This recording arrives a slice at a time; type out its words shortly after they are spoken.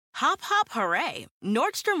Hop, hop, hooray!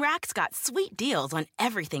 Nordstrom Rack's got sweet deals on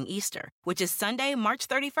everything Easter, which is Sunday, March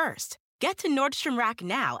 31st. Get to Nordstrom Rack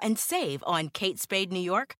now and save on Kate Spade New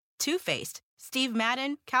York, Too Faced, Steve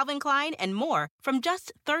Madden, Calvin Klein, and more from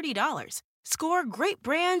just $30. Score great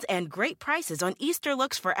brands and great prices on Easter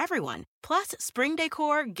looks for everyone, plus spring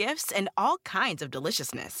decor, gifts, and all kinds of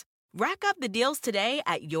deliciousness. Rack up the deals today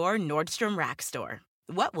at your Nordstrom Rack store.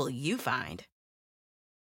 What will you find?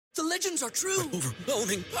 The legends are true.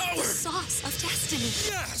 Overwhelming power! The sauce of destiny.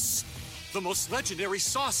 Yes! The most legendary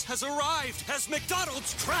sauce has arrived as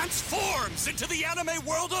McDonald's transforms into the anime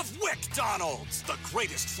world of WickDonald's. The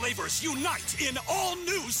greatest flavors unite in all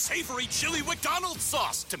new savory chili McDonald's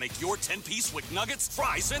sauce to make your 10-piece Wick Nuggets,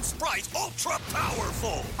 fries, and Sprite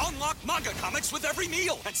ultra-powerful. Unlock manga comics with every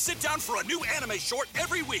meal and sit down for a new anime short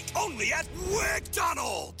every week only at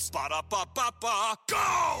WickDonald's. Ba-da-ba-ba-ba,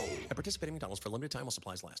 go! At participating McDonald's for a limited time while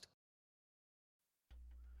supplies last.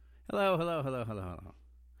 Hello.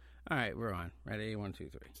 All right, we're on. Ready? 1, 2,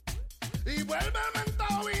 3. Y vuelve el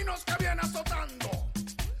mentado Vinos que viene azotando.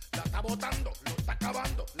 La está botando, lo está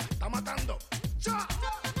acabando, la está matando. ¡Ya!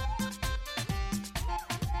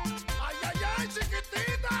 ¡Ay, ay, ay,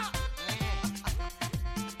 chiquitita!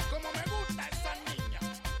 Como me gusta esa niña.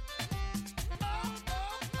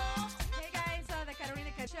 Hey guys, the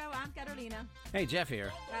Carolina Show. I'm Carolina. Hey, Jeff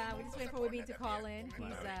here. We're just waiting for Webin to call in.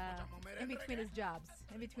 He's in between his jobs.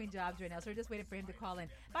 In between jobs right now, so we're just waiting for him to call in.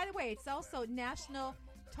 By the way, it's also National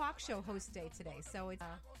Talk Show Host Day today, so it's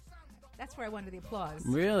that's where I wanted the applause.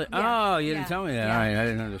 Really? Yeah. Oh, you didn't tell me that. Yeah. All right, I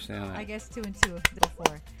didn't understand that. I guess 2 and 2, little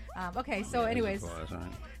 4. Okay, so anyways. Applause, all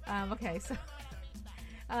right. Okay, so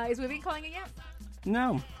is Webin calling in yet?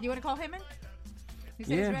 No. You want to call him in? He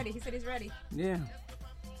said he's ready. He said he's ready. Yeah.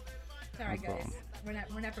 All right, No guys. problem.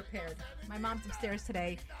 We're not prepared. My mom's upstairs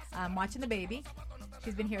today watching the baby.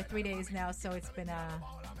 She's been here 3 days now, so it's been I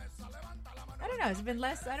don't know. It's been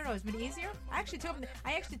less. I don't know. It's been easier. I actually took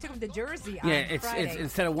him to Jersey on Yeah, Friday. it's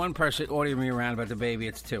instead of one person ordering me around about the baby,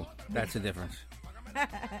 it's 2. That's the difference.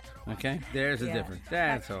 Okay, there's the difference.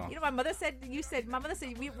 That's all. You know, my mother said we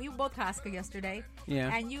both Costco yesterday.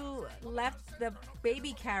 Yeah. And you left the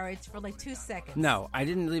baby carriage for like 2 seconds. No, I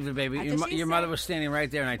didn't leave the baby. That's what she Your mother said. was standing right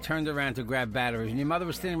there, and I turned around to grab batteries, and your mother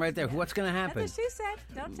was standing right there. What's going to happen? That's what she said.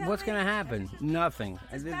 Don't tell What's me. going to happen? Nothing.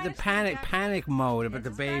 It's a The Spanish panic mode about It's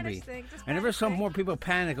the a Spanish baby. thing. It's a I never Spanish saw thing. more people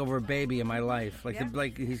panic over a baby in my life. Like Yeah.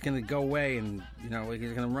 like he's going to go away, and like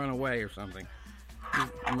he's going to run away or something.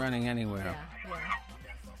 He's running anywhere. Yeah.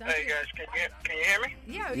 Don't Hey you- guys, can you hear me?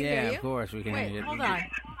 Yeah, we can Yeah, hear you. of course we can Wait, hear you. hold on. Aren't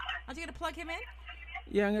you going to plug him in?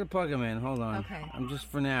 Yeah, I'm going to plug him in. Hold on. Okay. I'm just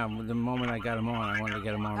for now. The moment I got him on, I wanted to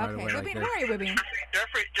get him on right Okay. away. Webin, Like where are you, Webin?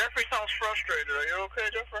 Jeffrey sounds frustrated. Are you okay,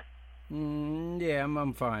 Jeffrey? Yeah,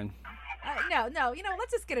 I'm fine. No. You know,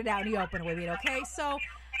 let's just get it out in the open, Webin, okay? So,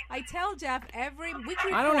 I tell Jeff every week.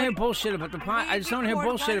 I don't hear bullshit about the pot. I just don't hear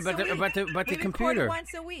bullshit about the computer.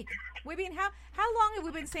 Once a week. Webin, how long have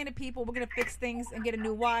we been saying to people we're going to fix things and get a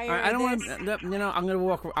new wire? I don't this? want to. I'm going to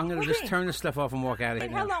walk. I'm going to just Webin. turn this stuff off and walk out of Wait,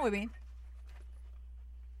 here. how now. long, Webin?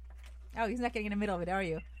 Oh, he's not getting in the middle of it, are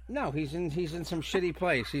you? No, he's in some shitty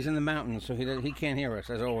place. He's in the mountains, so he can't hear us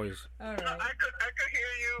as always. All right. I could hear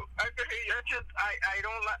you. I just I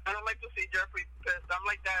don't like to see Jeffrey pissed. I'm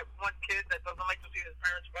like that one kid that doesn't like to see his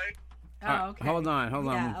parents fight. Oh, okay. Hold on.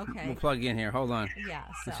 Yeah, okay. We'll plug in here. Hold on. Yeah,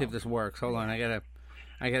 Let's so. see if this works. Hold on. I gotta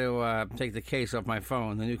take the case off my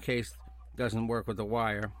phone. The new case doesn't work with the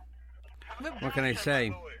wire. What can I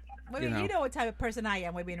say? Webin, you know what type of person I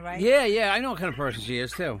am, Webin, right? Yeah, I know what kind of person she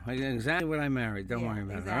is too. Exactly what I married. Don't worry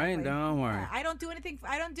about it, all right? Don't worry. I don't do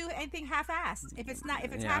anything half-assed. If it's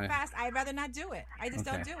Yeah. half-assed, I'd rather not do it. I just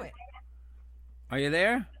don't Okay. do it. Are you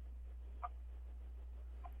there?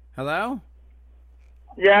 Hello?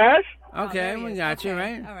 Yes. Okay, there he we is. got you, Okay,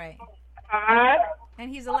 right? All right. Hi. And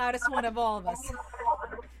he's the loudest one of all of us.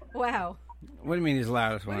 Wow. What do you mean he's the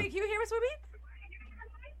loudest one? Webin, can you hear us, Webin?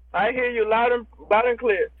 I hear you loud and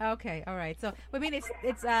clear. Okay, all right. So, Webin, it's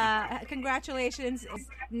congratulations. It's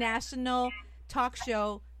National Talk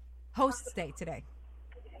Show Hosts Day today.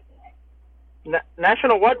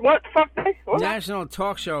 National what fuck day? What? National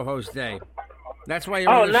Talk Show Host Day. That's why you're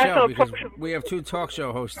on the show, National because Talk Show. we have 2 talk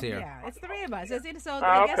show hosts here. Yeah, it's 3 of us. So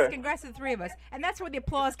I guess okay. congrats to the 3 of us. And that's where the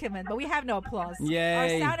applause came in, but we have no applause. Yay. Our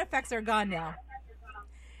sound effects are gone now.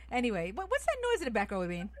 Anyway, what's that noise in the background,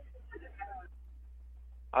 Webin?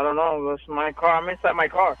 I don't know. That's my car. I'm inside my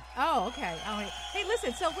car. Oh, okay. All right. Hey,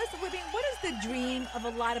 listen. So, Webin, what is the dream of a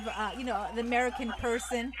lot of, the American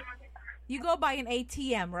person? You go by an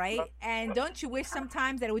ATM, right? And don't you wish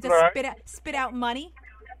sometimes that it would just Right. spit out money?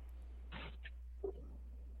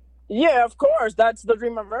 Yeah, of course. That's the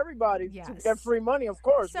dream of everybody, to Yes. get free money, of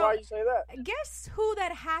course. So- Why you say that? Guess who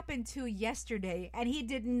that happened to yesterday, and he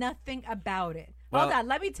did nothing about it. Well- Hold on,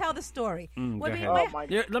 let me tell the story. go When ahead. Oh, my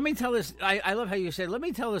Yeah, let me tell this. I love how you said, let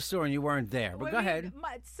me tell the story, and you weren't there. But go ahead.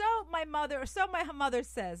 My mother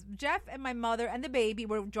says, Jeff and my mother and the baby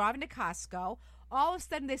were driving to Costco. All of a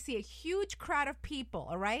sudden, they see a huge crowd of people,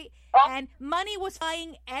 all right? And money was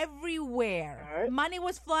flying everywhere. All right. Money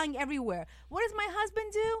was flying everywhere. What does my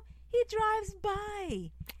husband do? He drives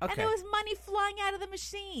by. And Okay. there was money flying out of the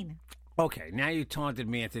machine. Okay, now you taunted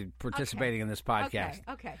me into participating in this podcast.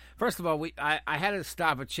 Okay. First of all, I had to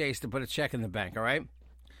stop at Chase to put a check in the bank. All right,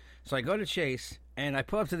 so I go to Chase and I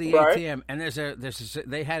pull up to the Right. ATM, and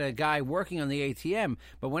they had a guy working on the ATM.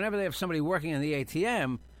 But whenever they have somebody working on the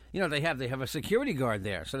ATM, they have a security guard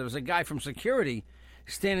there. So there was a guy from security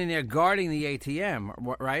standing there guarding the ATM,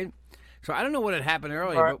 right? So I don't know what had happened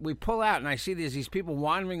earlier, Right. but we pull out and I see these people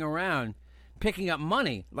wandering around picking up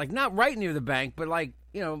money, like not right near the bank, but like,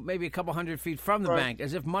 maybe a couple 100 feet from the Right. bank,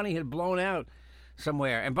 as if money had blown out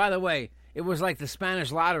somewhere. And by the way, it was like the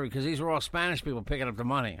Spanish lottery because these were all Spanish people picking up the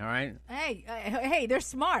money, all right? Hey, they're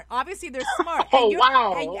smart. Obviously, they're smart. Oh, and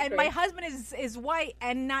wow. And Okay. my husband is white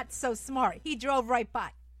and not so smart. He drove right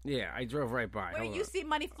by. Yeah, I drove right by. When Hold you on. see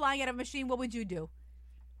money flying out of a machine, what would you do?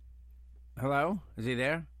 Hello? Is he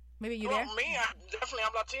there? Maybe you Well, there? me,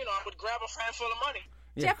 I'm Latino. I would grab a handful of money.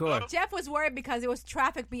 Yeah, of course. Jeff was worried because there was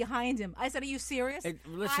traffic behind him. I said, "Are you serious?"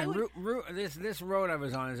 Listen, this road I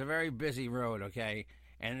was on is a very busy road, okay?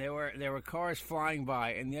 And there were cars flying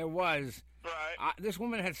by, and there was Right. this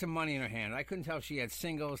woman had some money in her hand. I couldn't tell if she had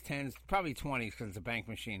singles, tens, probably 20s because it's a bank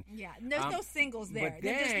machine. Yeah, there's no singles there. but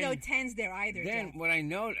There's then- no tens there either. Then Jeff. what I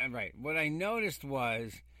noticed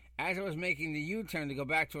was as I was making the U-turn to go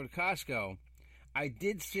back toward Costco, I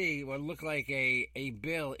did see what looked like a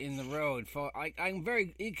bill in the road.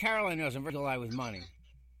 Caroline knows I'm very good with money,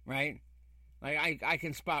 right? Like I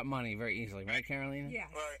can spot money very easily, right, Carolina? Yes.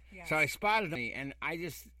 Right. yes. So I spotted money, and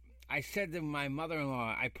I said to my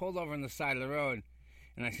mother-in-law, I pulled over on the side of the road,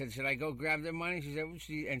 and I said, "Should I go grab their money?"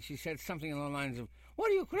 She said something along the lines of,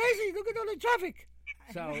 "What are you crazy? Look at all the traffic."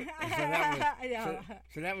 So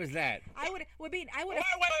that was that. I would. Wait.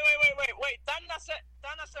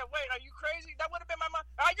 Dana said, wait, are you crazy? That would have been my mom.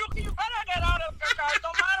 You better get out of the car.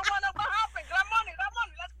 Don't matter what happened. That money,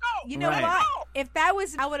 let's go. You know Right. what? If that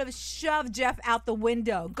was, I would have shoved Jeff out the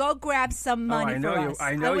window. Go grab some money I know for you- us.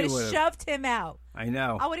 I know would you have would've. shoved him out. I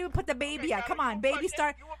know. I would even put the baby out. Come on, baby,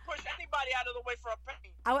 start. You would push anybody out of the way for a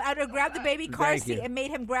penny. I would have grabbed the baby car Thank seat you. and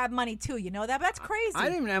made him grab money too. You know that? That's crazy. I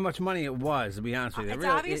didn't even know how much money it was, to be honest with you. It's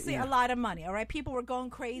Really, obviously a lot of money. All right, people were going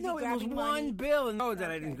crazy. No, it was grabbing money. one bill in the road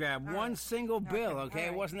that I didn't grab. One single bill, all okay? right.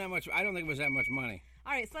 It wasn't that much. I don't think it was that much money.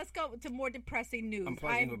 All right, so let's go to more depressing news. I'm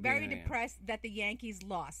pleasant I'm with very being here. depressed that the Yankees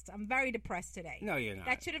lost. I'm very depressed today. No, you're not.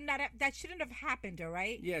 That shouldn't have happened. All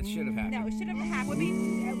right. Yeah, it should have happened. No, it shouldn't have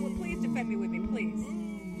happened. Please defend me with me, please.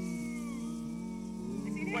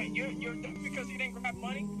 Is he there? Wait, you're because he didn't grab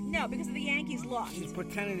money? No, because the Yankees lost. She's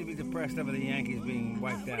pretending to be depressed over the Yankees being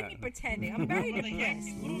wiped What do you out. mean pretending? I'm very The depressed.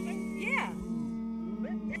 Yankees losing? Yeah.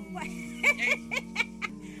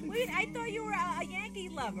 Wait, I thought you were a Yankee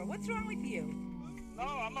lover. What's wrong with you? No,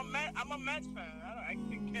 I'm a Mets fan. I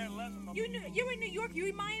could care less about You're in New York. You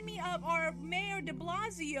remind me of our Mayor de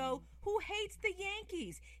Blasio, who hates the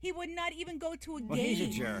Yankees. He would not even go to a Well, game. he's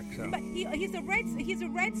a jerk, so. But he's a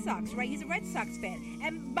Red Sox, right? He's a Red Sox fan.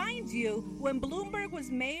 And mind you, when Bloomberg was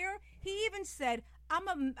mayor, he even said,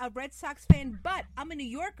 "I'm a Red Sox fan, but I'm a New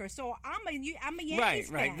Yorker, so I'm a Yankees Right,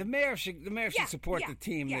 fan." right. The mayor should Yeah, support yeah, the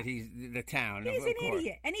team yeah. that the town. He's of an course.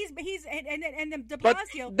 idiot, and and de But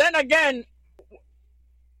Blasio. then again,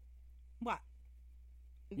 What?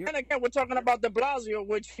 we're talking about De Blasio,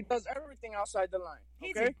 which he does everything outside the line.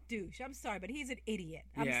 He's Okay. a douche. I'm sorry, but he's an idiot.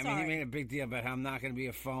 I'm Yeah, I sorry. mean, he made a big deal about how I'm not going to be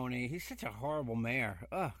a phony. He's such a horrible mayor.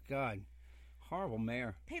 Oh, God. Horrible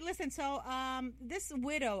mayor. Hey, listen. So, this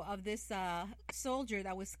widow of this soldier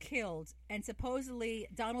that was killed, and supposedly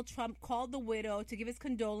Donald Trump called the widow to give his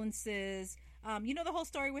condolences. You know the whole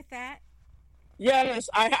story with that? Yes,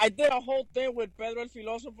 I did a whole thing with Pedro el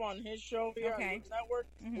Filósofo on his show here Okay. on News Network,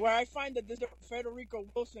 where I find that this Federico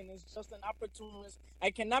Wilson is just an opportunist. I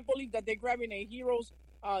cannot believe that they're grabbing a hero's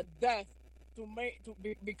death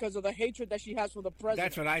because of the hatred that she has for the president.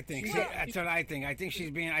 That's what I think. She's That's what I think. I think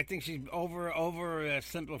she's over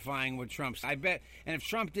simplifying with Trump's. I bet. And if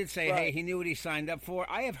Trump did say, "Hey, Right. he knew what he signed up for,"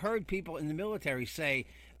 I have heard people in the military say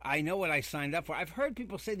I know what I signed up for. I've heard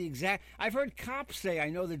people say I've heard cops say, I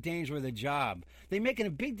know the danger of the job. They're making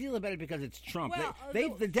a big deal about it because it's Trump. Well,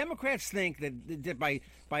 The Democrats think that by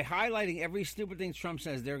highlighting every stupid thing Trump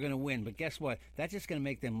says, they're going to win. But guess what? That's just going to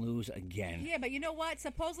make them lose again. Yeah, but you know what?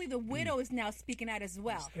 Supposedly the widow is now speaking out as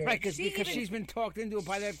well. Right, because she's been talked into it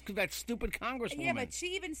by that stupid congresswoman. Yeah, but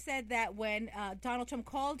she even said that when Donald Trump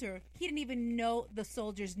called her, he didn't even know the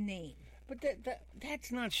soldier's name. But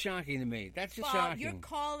that's not shocking to me. That's just Well, shocking. you're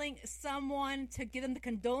calling someone to give them the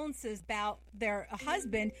condolences about their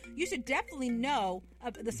husband. You should definitely know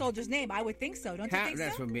the soldier's name. I would think so. Don't you think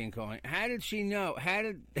That's so? what being calling. How did she know?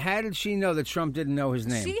 How did she know that Trump didn't know his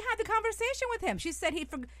name? She had the conversation with him. She said he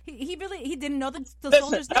didn't know the Listen,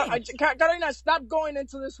 soldier's name. Carolina, stop going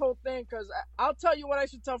into this whole thing because I'll tell you what I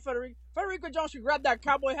should tell Federico. Federico Jones should grab that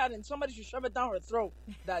cowboy hat and somebody should shove it down her throat.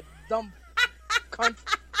 That dumb cunt.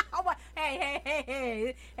 Oh,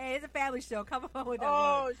 hey! It's a family show. Come on with that.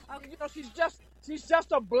 Oh, word. Okay. she's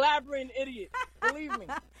just a blabbering idiot. Believe me,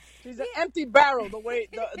 she's an empty barrel. The way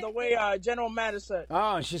General Mattis said.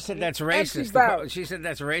 Oh, she said that's Empty racist. barrel. She said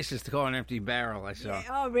that's racist to call an empty barrel. I saw. Yeah,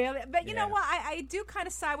 oh, really? But you know Yeah. what? I do kind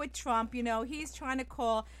of side with Trump. You know, he's trying to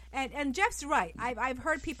call, and Jeff's right. I've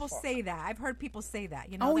heard people say that.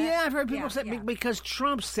 You know. Oh that? yeah, I've heard people Yeah, say yeah. because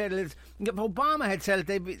Trump said it. If Obama had said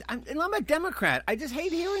it, and I'm a Democrat. I just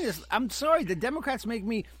hate hearing this. I'm sorry, the Democrats make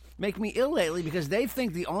me ill lately because they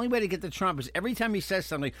think the only way to get to Trump is every time he says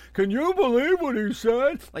something. Can you believe what he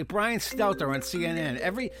said? Like Brian Stelter on CNN.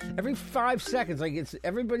 Every 5 seconds, like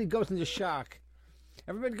everybody goes into shock.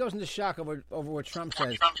 Everybody goes into shock over what Trump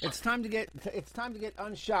says. It's time to get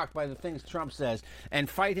unshocked by the things Trump says and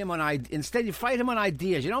fight him on instead you fight him on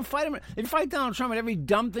ideas. You don't fight him. If you fight Donald Trump on every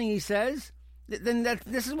dumb thing he says, then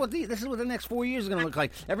this is what the next 4 years is going to look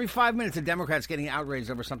like. Every 5 minutes, a Democrat's getting outraged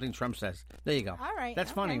over something Trump says. There you go. All right.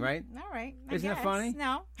 That's okay. funny, right? All right. I Isn't that guess. funny?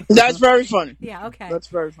 No. That's very funny. Yeah. Okay. That's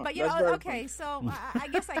very funny. But you That's know, very okay. So I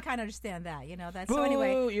guess I kind of understand that. You know that. Boo! So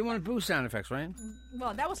anyway, You wanted boo sound effects, right?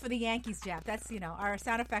 well, that was for the Yankees, Jeff. That's our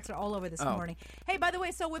sound effects are all over this morning. Hey, by the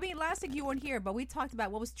way, so last week you weren't here, but we talked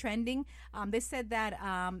about what was trending. They said that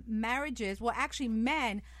marriages, well, actually,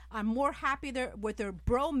 men are more happy with their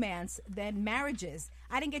bromance than marriages.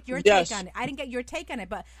 I didn't get your take on it. I didn't get your take on it,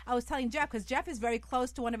 but I was telling Jeff because Jeff is very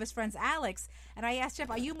close to one of his friends, Alex, and I asked Jeff,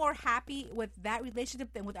 "Are you more happy with that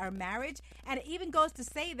relationship than with our marriage?" And it even goes to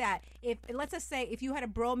say that let's just say if you had a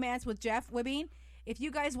bromance with Jeff Wibine, if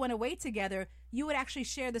you guys went away together, you would actually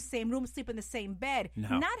share the same room, sleep in the same bed,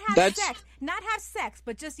 not have sex,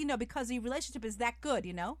 but just because the relationship is that good,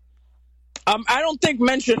 I don't think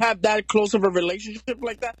men should have that close of a relationship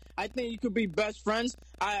like that. I think you could be best friends.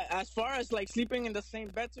 As far as like sleeping in the same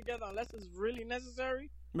bed together, unless it's really necessary,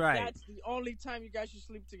 Right. that's the only time you guys should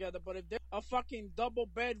sleep together. But if there's a fucking double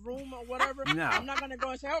bedroom or whatever, No. I'm not gonna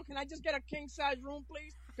go and say, "Oh, can I just get a king size room,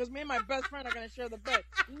 please?" Because me and my best friend are gonna share the bed.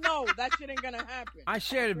 No, that shit ain't gonna happen. I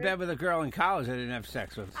shared a bed with a girl in college I didn't have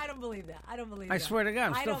sex with. I don't believe that. I swear to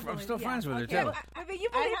God, I'm still friends with her Okay. too. I mean, you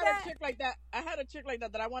I believe had that? a chick like that. I had a chick like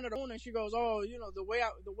that I wanted to own, and she goes, "Oh, the way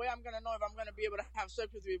I'm gonna know if I'm gonna be able to have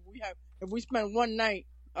sex with you if we spend one night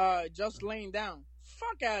just laying down."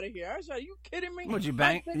 Fuck out of here! I said, "Are you kidding me?" Would you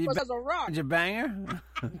bang? My dick was as a rock. Did you bang her?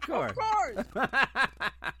 Of course. Of course.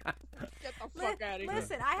 Get the fuck out of here.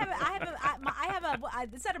 Listen, I have a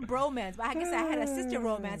it's not a bromance, but I guess I had a sister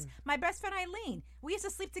romance. My best friend Eileen, we used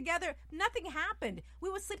to sleep together. Nothing happened. We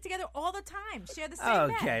would sleep together all the time, share the same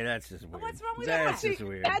bed. Okay, that's just weird. What's wrong with That's that? just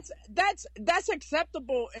weird. That's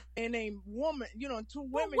acceptable in a woman, two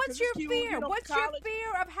Well, women. what's 'cause your it's cute, fear? What's your college.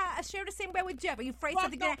 fear of sharing the same bed with Jeff? Are you afraid Well,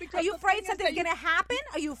 something? no, because Are you the afraid thing is something's that gonna happen?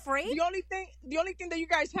 Are you afraid? The only thing that you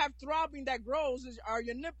guys have throbbing that grows are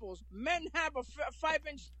your nipples. Men have a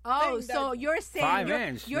 5-inch. Oh, thing so that, you're saying 5 you're,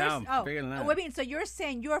 inch? You're, No, oh, bigger than that. I mean, so you're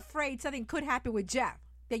saying you're afraid something could happen with Jeff,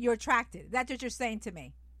 that you're attracted. That's what you're saying to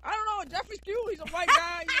me. I don't know. Jeff is cute. He's a white guy,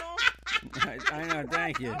 I know.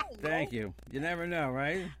 Thank you. I don't Thank know. you. You never know,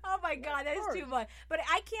 right? Oh my God, that is too much. But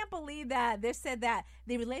I can't believe that they said that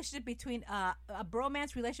the relationship between a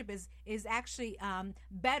bromance relationship is actually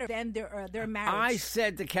better than their marriage. I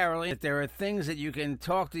said to Caroline that there are things that you can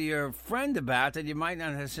talk to your friend about that you might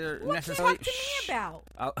not necessarily. What can you talk to me about?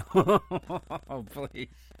 Oh, please.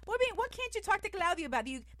 What can't you talk to Claudia about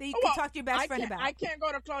that you can Well, talk to your best friend about? I can't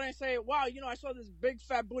go to Claudia and say, "Wow, I saw this big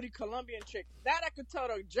fat booty Colombian chick." That I could tell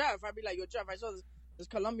to Jeff. I'd be like, "Yo, Jeff, I saw this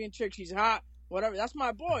Colombian chick. She's hot. Whatever. That's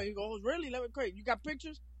my boy." He goes, "Really? Let me crazy. You got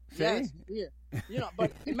pictures?" See? Yes, yeah. You know,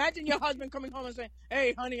 but imagine your husband coming home and saying,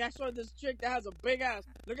 "Hey, honey, I saw this chick that has a big ass.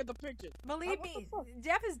 Look at the pictures." Believe me,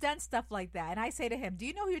 Jeff has done stuff like that, and I say to him, "Do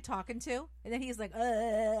you know who you're talking to?" And then he's like,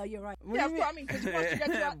 "You're right." Yeah, of course, I mean, because he wants to get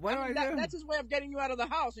you out. What do I do? That's his way of getting you out of the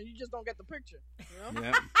house, and you just don't get the picture. You know?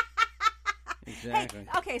 Yep. Exactly.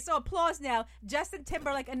 Hey, okay, so applause now. Justin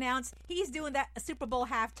Timberlake announced he's doing that Super Bowl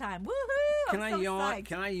halftime. Woohoo! Can I so yawn? psyched.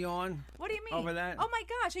 Can I yawn? What do you mean? Over that? Oh my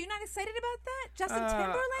gosh, are you not excited about that? Justin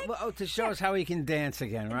Timberlake? Well, to show us how he can dance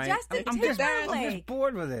again, right? Justin I'm Timberlake. just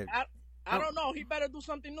bored with it. I don't know. He better do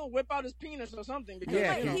something new. Whip out his penis or something. Because,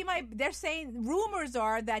 Yeah, you know, He might. They're saying rumors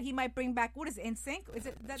are that he might bring back. What is it, NSYNC? Is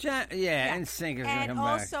it that? NSYNC is going to and come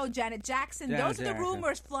back. also Janet Jackson. Janet Those are the Jackson.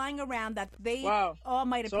 rumors flying around that they Wow. all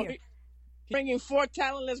might So appear. he's bringing 4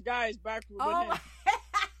 talentless guys back with Oh him. my.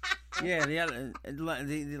 Yeah,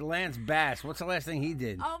 the Lance Bass. What's the last thing he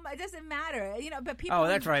did? It doesn't matter, you know. But people. Oh,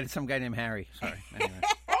 that's right. It's some guy named Harry. Sorry. Anyway.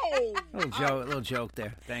 Oh, little joke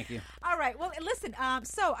there. Thank you. All right. Well, listen.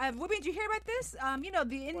 So, Wibby, did you hear about this? You know,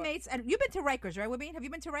 the inmates. And you've been to Rikers, right, Wibby? Have you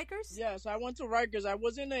been to Rikers? yes, I went to Rikers. I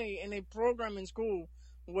was in a program in school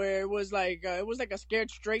where it was like a scared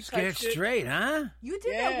straight type Scared shit. straight, huh? You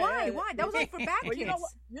did Yeah, that? Why? yeah. Why? That was like for bad But kids.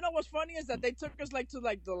 you know what's funny is that they took us like to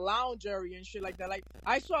like the lounge area and shit like that. Like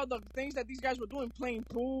I saw the things that these guys were doing, playing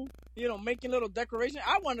pool, you know, making little decorations.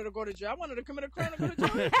 I wanted to go to jail. I wanted to commit a crime and go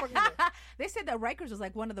to jail. Fucking jail. They said that Rikers was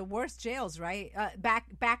like one of the worst jails, right?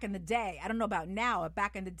 Back in the day. I don't know about now. But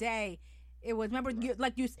back in the day, it was. Remember,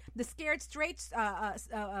 the Scared Straight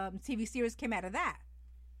TV series came out of that.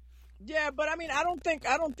 Yeah, but I mean, I don't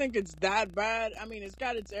think it's that bad. I mean, it's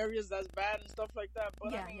got its areas that's bad and stuff like that.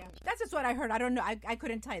 But Yeah, I mean, yeah. That's just what I heard. I don't know. I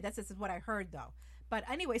couldn't tell you. That's just what I heard, though. But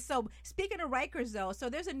anyway, so speaking of Rikers, though, so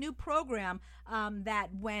there's a new program that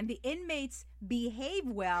when the inmates behave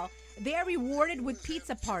well, they're rewarded with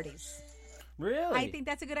pizza parties. Really? I think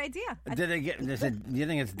that's a good idea. Did they get? Do you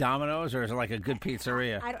think it's Domino's or is it like a good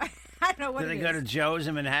pizzeria? I don't know what Did it they go is. to Joe's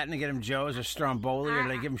in Manhattan to get him Joe's or Stromboli, or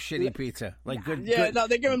did they give him shitty pizza? Like good. yeah, good, no,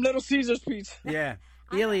 they give him Little Caesars pizza. yeah.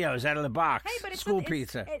 Elio's out of the box. Hey, but it's School it's-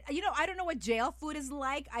 pizza. you know, I don't know what jail food is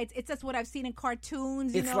like. It's just what I've seen in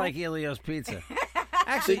cartoons. You It's know? like Elio's pizza.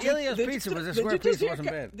 Actually, Elio's pizza was a square pizza. Wasn't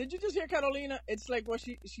bad. Did you just hear Carolina? It's like what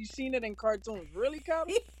she's seen it in cartoons. Really, Carol?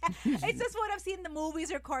 It's just what I've seen in the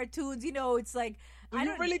movies or cartoons. You know, it's like. Do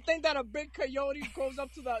you really think that a big coyote goes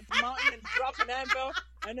up to the mountain and drops an anvil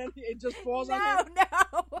and then it just falls on him?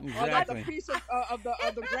 No. Or that Exactly. the piece of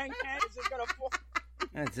the Grand Canyon is just gonna fall.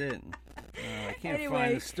 That's it. I can't Anyway,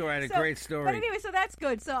 find the story. I had a great story. But anyway, so that's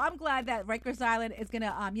good. So I'm glad that Rikers Island is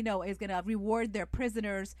gonna reward their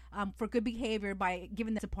prisoners for good behavior by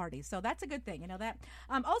giving them to parties. So that's a good thing. You know that.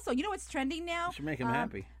 Also, you know what's trending now? Should make him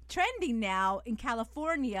happy. Trending now in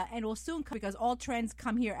California, and will soon come because all trends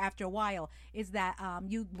come here after a while. Is that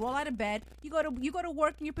you roll out of bed, you go to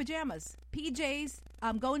work in your pajamas, PJs.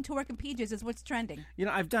 Going to work in PJs is what's trending. You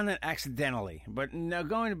know, I've done it accidentally, but no,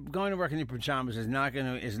 going to work in your pajamas is not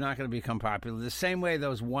going to become popular. The same way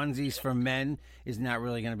those onesies for men is not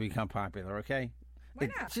really going to become popular. Okay, Why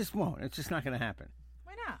not? It just won't. It's just not going to happen.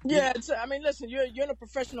 Why not? Yeah, I mean, listen, you're in a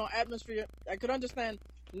professional atmosphere. I could understand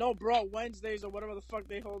no bra Wednesdays or whatever the fuck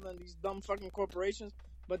they hold in these dumb fucking corporations.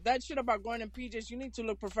 But that shit about going in PJs, you need to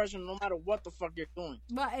look professional no matter what the fuck you're doing.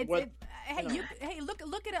 But Hey, look at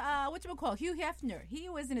whatchamacallit, Hugh Hefner. He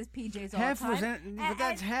was in his PJs all Half the time. was in, but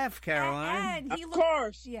that's half, Caroline. And he Of looked,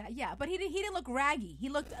 course. yeah. But he didn't look raggy. He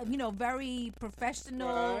looked, very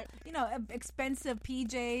professional. Right. Expensive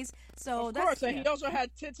PJs. So Of that's course, and he also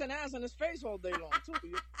had tits and ass on his face all day long too.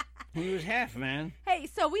 He was half, man. Hey,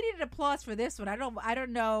 so we needed applause for this one. I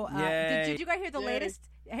don't know. Yay. Did you guys hear the Yay. latest?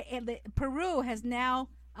 Peru has now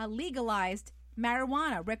legalized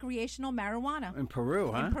marijuana, recreational marijuana. In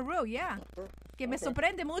Peru, huh? In Peru, yeah. Que me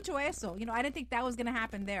sorprende mucho eso. I didn't think that was going to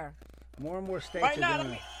happen there. More and more states Right are now,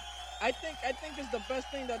 doing it. I think it's the best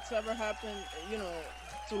thing that's ever happened.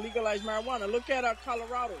 To legalize marijuana. Look at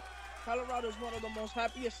Colorado. Colorado is one of the most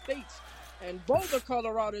happiest states, and Boulder,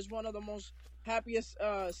 Colorado, is one of the most happiest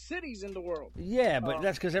cities in the world. Yeah, but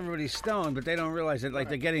that's because everybody's stoned, but they don't realize that,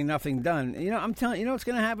 they're getting nothing done. I'm telling you, what's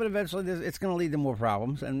going to happen eventually? It's going to lead to more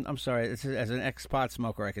problems. And I'm sorry, as an ex-pot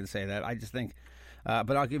smoker, I can say that. I just think,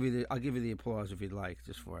 but I'll give you the applause if you'd like,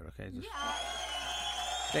 just for it. Okay.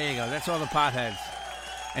 There you go. That's all the potheads.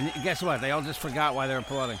 And guess what? They all just forgot why they're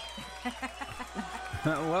applauding.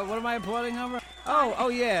 What am I applauding over? Oh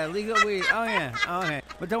yeah, legal weed. Oh yeah, okay.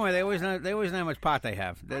 But don't worry, they always know how much pot they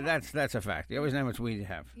have. That's a fact. They always know how much weed you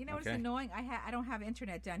have. You know what's annoying? I don't have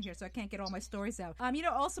internet down here, so I can't get all my stories out.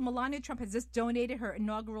 Also Melania Trump has just donated her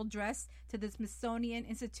inaugural dress to the Smithsonian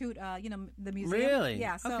Institute. The museum. Really?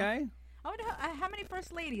 Yeah. So, okay. I wonder how many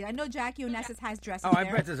first ladies. I know Jackie Onassis has dresses. Oh, I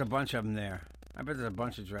there. bet there's a bunch of them there. I bet there's a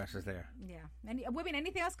bunch of dresses there. Yeah. Women,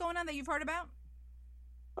 anything else going on that you've heard about?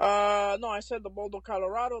 No, I said the Boulder,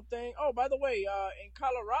 Colorado thing. Oh, by the way, in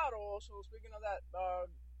Colorado, also speaking of that,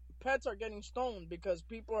 pets are getting stoned because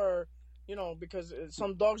people are, because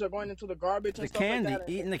some dogs are going into the garbage and The stuff candy, like that.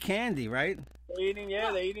 eating the candy, right? They're eating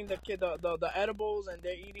the edibles, and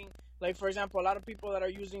they're eating, like, for example, a lot of people that are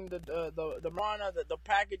using the marijuana, the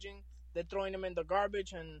packaging, they're throwing them in the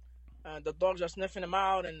garbage, and the dogs are sniffing them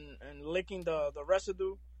out and licking the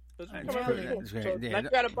residue. It's Really? cool. That's great. So, Yeah. like, you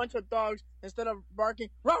got a bunch of dogs, instead of barking,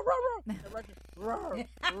 rah, rah, rah, they're barking, rah, rah.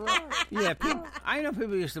 Yeah, I know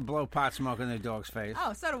people used to blow pot smoke in their dog's face.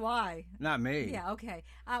 Oh, so do I. Not me. Yeah, okay.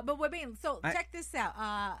 But check this out.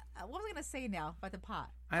 What was I going to say now about the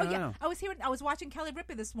pot? I don't know. I was watching Kelly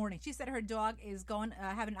Ripa this morning. She said her dog is going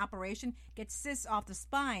having an operation, gets cysts off the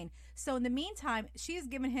spine. So in the meantime, she has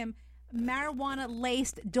given him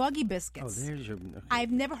marijuana-laced doggy biscuits. Oh, there's your... Okay.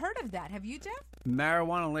 I've never heard of that. Have you, Jeff?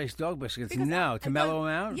 Marijuana-laced dog biscuits? Because to mellow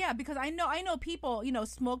them out? Yeah, because I know people,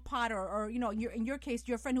 smoke pot or in your case,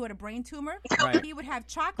 your friend who had a brain tumor, Right. he would have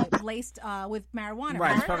chocolate laced with marijuana.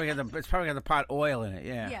 Right, it's remember? probably got the pot oil in it,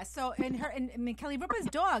 yeah. Yeah, so Kelly Ripa's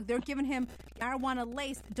dog, they're giving him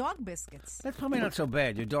marijuana-laced dog biscuits. That's probably not so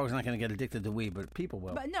bad. Your dog's not going to get addicted to weed, but people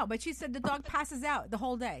will. But she said the dog passes out the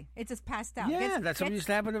whole day. It just passed out. Yeah, that's what used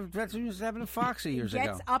to happen to Foxy years ago.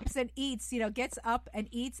 Gets up and eats, gets up and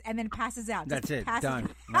eats and then passes out. That's Just it, passes done.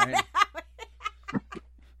 out. Right?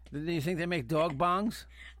 Do you think they make dog bongs?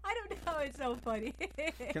 I don't know. It's so funny.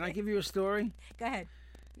 Can I give you a story? Go ahead.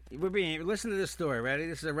 Listen to this story. Ready?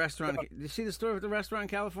 This is a restaurant. Did you see the story with the restaurant in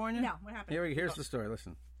California? No, what happened? Here's the story.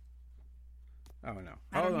 Listen. Oh no!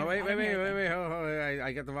 I don't Hold on! hear- Wait! I don't hear Hold on!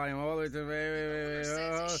 I got the volume all the way to. Wait!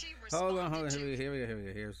 Hold on! Here we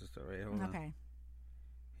go! Here's the story. Hold on. Okay.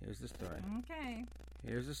 Here's the story. Okay.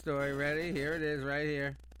 Here's the story. Ready? Here it is, right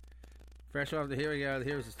here. Fresh off the. Here we go.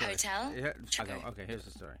 Here's the story. Hotel? Yeah, okay. Here's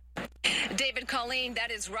the story. David Colleen, that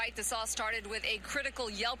is right. This all started with a critical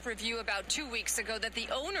Yelp review about 2 weeks ago that the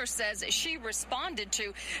owner says she responded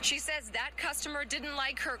to. She says that customer didn't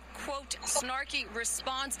like her, quote, snarky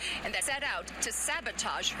response, and that set out to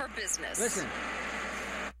sabotage her business. Listen.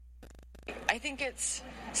 I think it's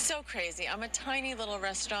so crazy. I'm a tiny little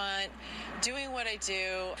restaurant doing what I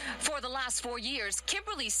do. For the last 4 years,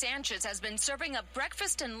 Kimberly Sanchez has been serving up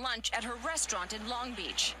breakfast and lunch at her restaurant in Long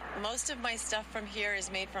Beach. Most of my stuff from here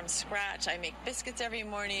is made from scratch. I make biscuits every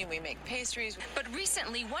morning. We make pastries. But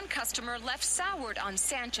recently, one customer left soured on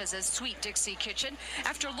Sanchez's Sweet Dixie Kitchen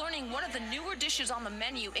after learning one of the newer dishes on the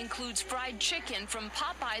menu includes fried chicken from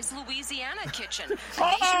Popeye's Louisiana Kitchen, a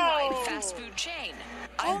nationwide fast food chain.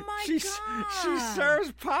 Oh my God. She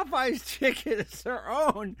serves Popeye's chicken as her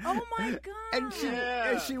own. Oh my God.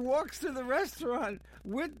 And she walks to the restaurant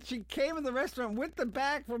she came in the restaurant with the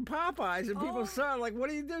bag from Popeyes, and people saw her like, "What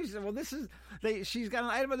do you do?" She said, "Well, this is she's got an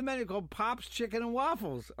item on the menu called Pop's Chicken and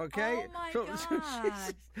Waffles." Okay. Oh my God.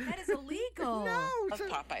 That is illegal. No. Of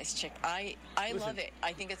Popeye's chicken. I love it.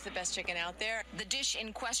 I think it's the best chicken out there. The dish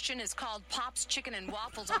in question is called Pop's Chicken and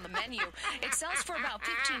Waffles on the menu. It sells for about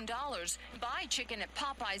 $15. Buy chicken at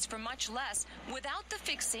Popeye's for much less without the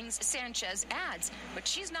fixings Sanchez adds. But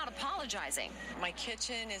she's not apologizing. My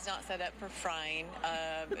kitchen is not set up for frying.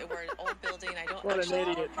 We're an old building. I don't What an actually have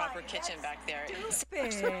a idiot. proper kitchen back there.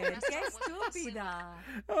 Stupid. Qué estúpida.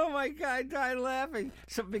 Oh my God, I died laughing.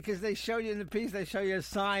 So because they show you in the piece, they show you a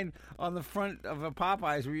sign on the front of a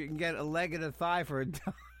Popeyes where you can get a leg and a thigh for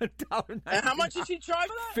 $1.99. And how much did she charge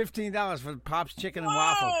for that? $15 for Pop's Chicken and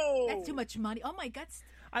Waffles. Whoa! That's too much money. Oh my God.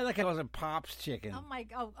 I like how it was a Pop's Chicken. Oh my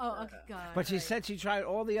God. Oh, okay, God. But she said she tried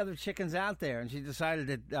all the other chickens out there, and she decided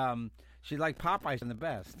that she liked Popeyes the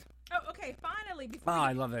best. Oh, okay. Finally,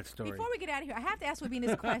 I love that story. Before we get out of here, I have to ask Webin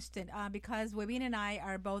this question because Webin and I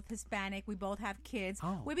are both Hispanic. We both have kids.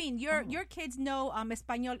 Oh. Webin, your kids know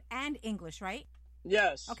Espanol and English, right?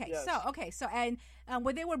 Yes. Okay. yes. So and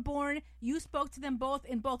when they were born, you spoke to them both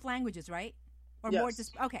in both languages, right? Or Yes. more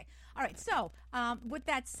just okay. All right. So, with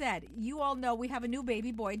that said, you all know we have a new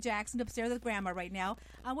baby boy, Jackson, upstairs with grandma right now.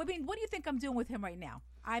 Webin, what do you think I'm doing with him right now?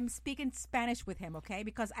 I'm speaking Spanish with him, okay?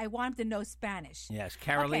 Because I want him to know Spanish. Yes,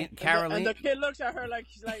 Caroline. Okay. Caroline. And the kid looks at her like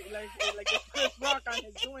she's like it's Chris Rock on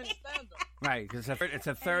his doing stand-up. Right, because it's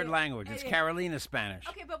a third language. It's Carolina Spanish.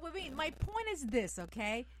 Okay, but Webin, my point is this,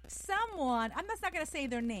 okay? Someone, I'm just not going to say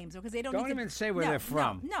their names because they don't. Don't need to- even say where they're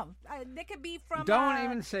from. No, they could be from. Don't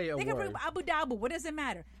even say a they could be word. from Abu Dhabi. What does it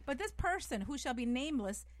matter? But this person, who shall be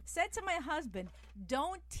nameless, said to my husband,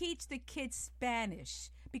 "Don't teach the kids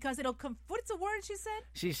Spanish." because it'll what's the word she said?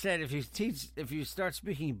 She said if you start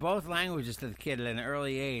speaking both languages to the kid at an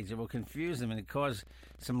early age, it will confuse them and it cause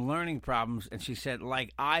some learning problems. And she said,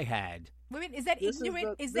 like I had. Wait, is that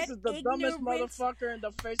ignorant? This is the dumbest motherfucker in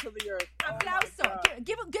the face of the earth. Applauso.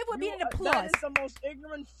 Give Webin an applause. That is the most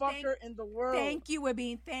ignorant fucker in the world. Thank you,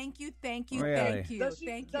 Webin. Thank you. Really?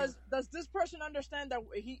 Does this person understand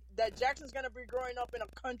that Jackson's gonna be growing up in a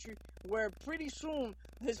country where pretty soon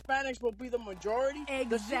Hispanics will be the majority? Exactly.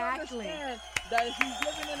 Does he understand that he's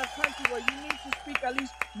living in a country where you need to speak at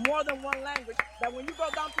least more than one language? That when you go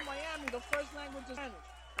down to Miami, the first language is Spanish.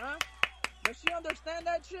 Huh? Does she understand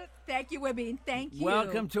that shit? Thank you, Webin. Thank you.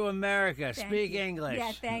 Welcome to America. Speak English.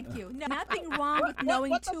 Yeah, thank you. No, nothing wrong with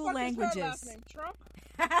knowing two languages. What the fuck is her last name? Trump?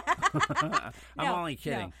 I'm only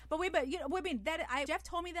kidding. No. But Webin, Jeff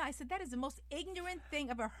told me that. I said that is the most ignorant thing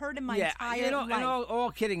I've ever heard in my entire life. And all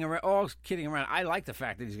kidding around. I like the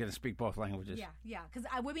fact that he's going to speak both languages. Yeah. Because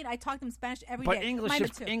I talk to him Spanish every day.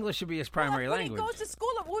 But English should be his primary language. When he goes to school,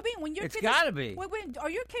 Webin, when your kids, it's got to be. Webin, are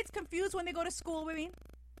your kids confused when they go to school, Webin?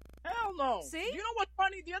 Hell no. See? You know what's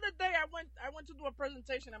funny? The other day I went to do a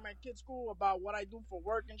presentation at my kid's school about what I do for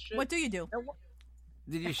work and shit. What do you do?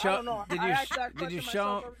 Did you show? Did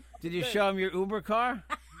you show him your Uber car?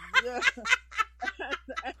 Yeah.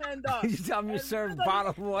 and did you tell him you serve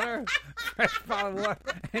bottled water, fresh bottled water,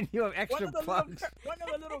 and you have extra plugs? One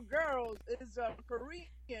of the little girls is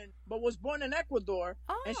Korean, but was born in Ecuador,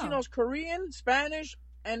 and she knows Korean, Spanish,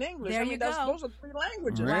 and English. There you go. Those are 3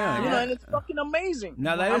 languages. Really? And it's fucking amazing.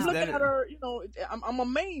 Now I'm looking at her, I'm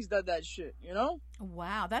amazed at that shit,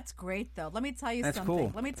 Wow, that's great though. Let me tell you something.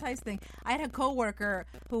 Cool. Let me tell you something. I had a coworker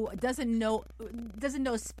who doesn't know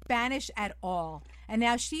Spanish at all. And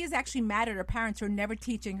now she is actually mad at her parents who are never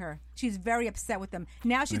teaching her. She's very upset with them.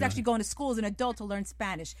 Now she's actually going to school as an adult to learn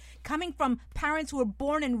Spanish. Coming from parents who were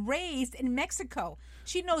born and raised in Mexico.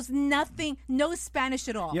 She knows no Spanish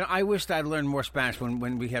at all. I wished I'd learned more Spanish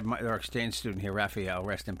when we had our exchange student here, Rafael,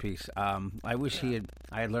 rest in peace. I wish I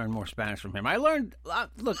had learned more Spanish from him. I learned,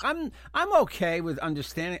 look, I'm okay with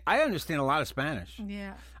understanding. I understand a lot of Spanish.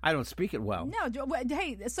 Yeah. I don't speak it well. No,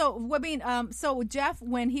 hey, so Jeff,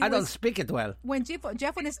 when he I don't speak it well. When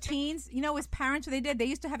Jeff in his teens, his parents, what they did, they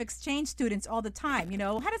used to have exchange students all the time,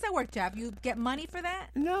 How does that work, Jeff? You get money for that?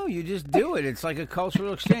 No, you just do it. It's like a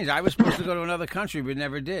cultural exchange. I was supposed to go to another country, but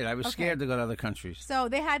never did. I was scared to go to other countries. So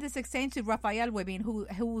they had this exchange student, Rafael Webin,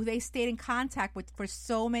 who they stayed in contact with for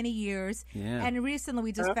so many years. Yeah. And recently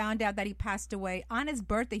we just found out that he passed away. On his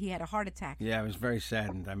birthday, he had a heart attack. Yeah, I was very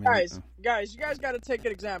saddened. I mean, guys, you guys got to take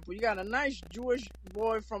an example. You got a nice Jewish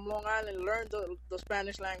boy from Long Island learn the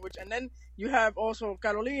Spanish language, and then you have also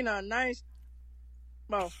Carolina, a nice,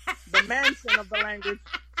 the Manson of the language,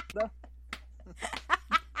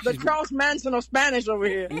 the Charles Manson of Spanish over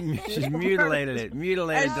here. She's mutilated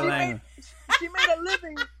the language.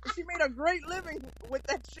 She made a great living with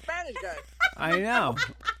that Spanish guy. I know.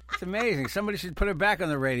 It's amazing. Somebody should put her back on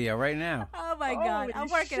the radio right now. Oh my God. I'm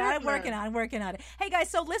working on it. Hey guys,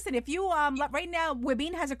 so listen, if you right now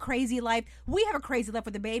Webin has a crazy life. We have a crazy life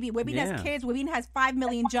with the baby. Webin has kids. Webin has 5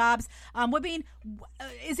 million jobs. Webin,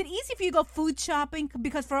 is it easy for you to go food shopping?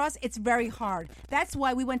 Because for us, it's very hard. That's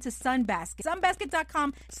why we went to Sunbasket.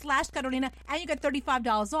 Sunbasket.com/Carolina, and you get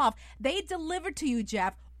 $35 off. They deliver to you,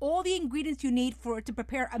 Jeff, all the ingredients you need to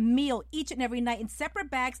prepare a meal each and every night in separate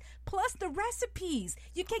bags, plus the recipes.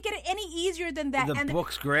 You can't get it any easier than that. The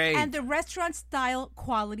book's great. And the restaurant-style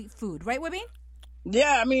quality food. Right, Webin?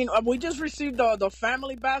 Yeah, I mean, we just received the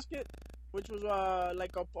family basket, which was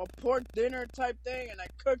like a pork dinner type thing, and I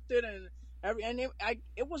cooked it, and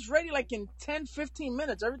it was ready like in 10, 15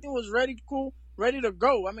 minutes. Everything was ready, cool, ready to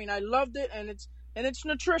go. I mean, I loved it, and it's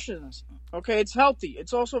nutritious. Okay, it's healthy.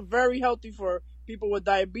 It's also very healthy for people with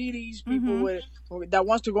diabetes, people that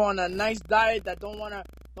wants to go on a nice diet, that don't want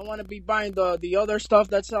to be buying the other stuff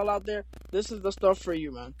that's sell out there. This is the stuff for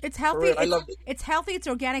you, man. It's healthy. I love it. It's healthy. It's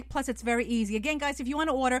organic. Plus, it's very easy. Again, guys, if you want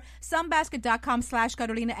to order,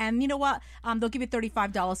 sunbasket.com/Carolina, and you know what? They'll give you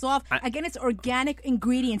 $35 off. Again, it's organic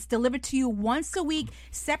ingredients delivered to you once a week,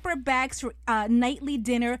 separate bags for nightly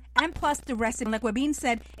dinner, and plus the rest. And like Webin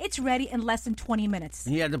said, it's ready in less than 20 minutes.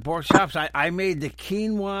 Yeah, the pork chops. I made the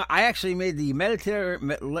quinoa. I actually made the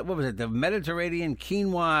the Mediterranean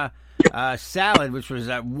quinoa salad, which was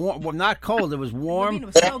warm, well, not cold. It was warm. It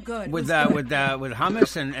was so good. With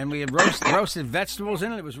hummus, and we had roasted vegetables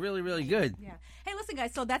in it. It was really, really good. Yeah. Hey, listen,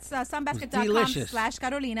 guys. So that's Delicious.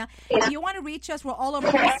 sunbasket.com/Carolina. If you want to reach us, we're all over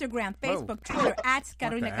Instagram, Facebook, Twitter, at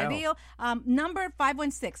Carolina Cadillo. Number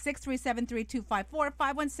 516-637-3254.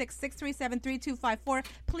 516-637-3254.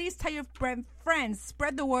 Please tell your friends.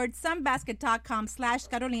 Spread the word.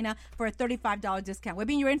 Sunbasket.com/Carolina for a $35 discount.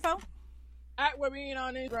 Webin, your info? At Webin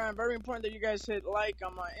on Instagram. Very important that you guys hit like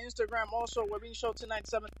on my Instagram. Also, Webin Show tonight,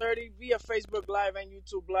 7:30 via Facebook Live and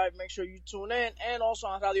YouTube Live. Make sure you tune in. And also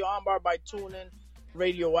on Radio Ambar by TuneIn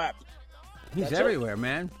Radio app. He's everywhere,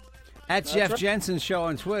 man. At Jeff Jensen Show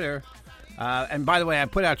on Twitter. And by the way, I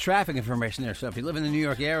put out traffic information there. So if you live in the New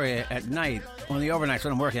York area at night, on the overnights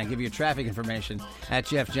when I'm working, I give you traffic information at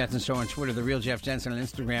Jeff Jensen Show on Twitter, The Real Jeff Jensen on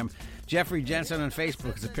Instagram, Jeffrey Jensen on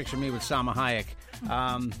Facebook. It's a picture of me with Salma Hayek.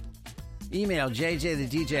 Email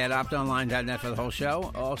jjthedj@optonline.net for the whole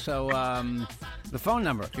show. Also, the phone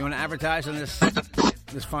number. If you want to advertise on this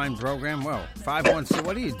fine program, well, 516.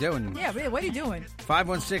 What are you doing? Yeah, really, what are you doing?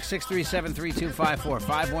 516-637-3254.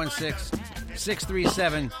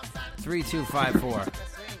 516-637-3254.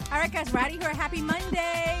 All right, guys, we're out of here. Happy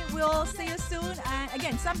Monday. We'll see you soon.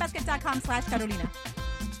 Again, sunbasket.com/Carolina.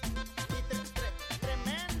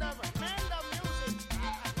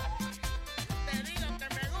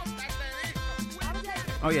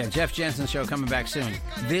 Oh, yeah, Jeff Jensen Show coming back soon.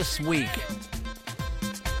 This week,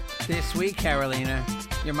 Carolina,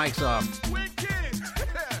 your mic's off.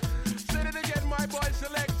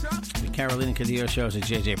 The Carolina Cadillo Show is a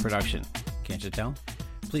JJ production. Can't you tell?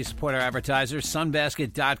 Please support our advertisers.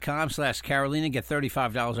 Sunbasket.com/Carolina. Get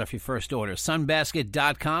 $35 off your first order.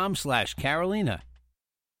 Sunbasket.com/Carolina.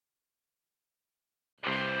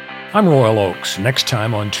 I'm Royal Oakes. Next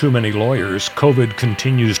time on Too Many Lawyers, COVID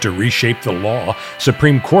continues to reshape the law.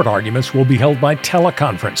 Supreme Court arguments will be held by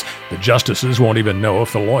teleconference. The justices won't even know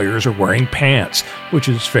if the lawyers are wearing pants, which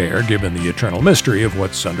is fair given the eternal mystery of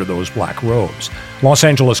what's under those black robes. Los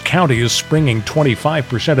Angeles County is springing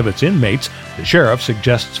 25% of its inmates. The sheriff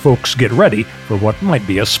suggests folks get ready for what might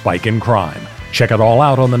be a spike in crime. Check it all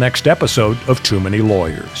out on the next episode of Too Many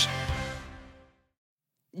Lawyers.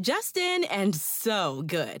 Justin and so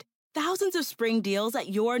good. Thousands of spring deals at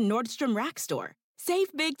your Nordstrom Rack store. Save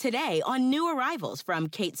big today on new arrivals from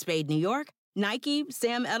Kate Spade New York, Nike,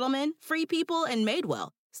 Sam Edelman, Free People, and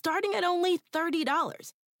Madewell, starting at only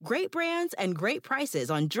 $30. Great brands and great prices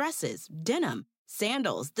on dresses, denim,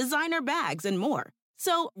 sandals, designer bags, and more.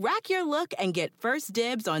 So rack your look and get first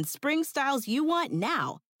dibs on spring styles you want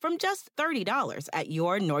now from just $30 at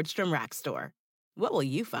your Nordstrom Rack store. What will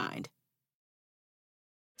you find?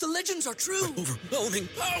 The legends are true. Overwhelming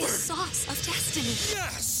power! The sauce of destiny.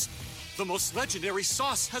 Yes! The most legendary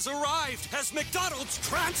sauce has arrived as McDonald's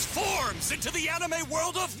transforms into the anime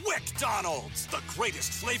world of WickDonald's. The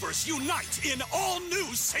greatest flavors unite in all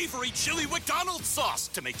new savory chili McDonald's sauce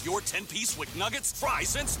to make your 10-piece Wick Nuggets,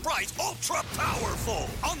 fries, and Sprite ultra-powerful.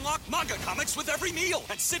 Unlock manga comics with every meal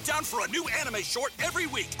and sit down for a new anime short every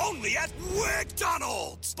week only at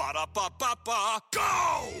WickDonald's. Ba-da-ba-ba-ba,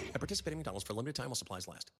 go! At participating McDonald's for a limited time while supplies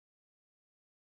last.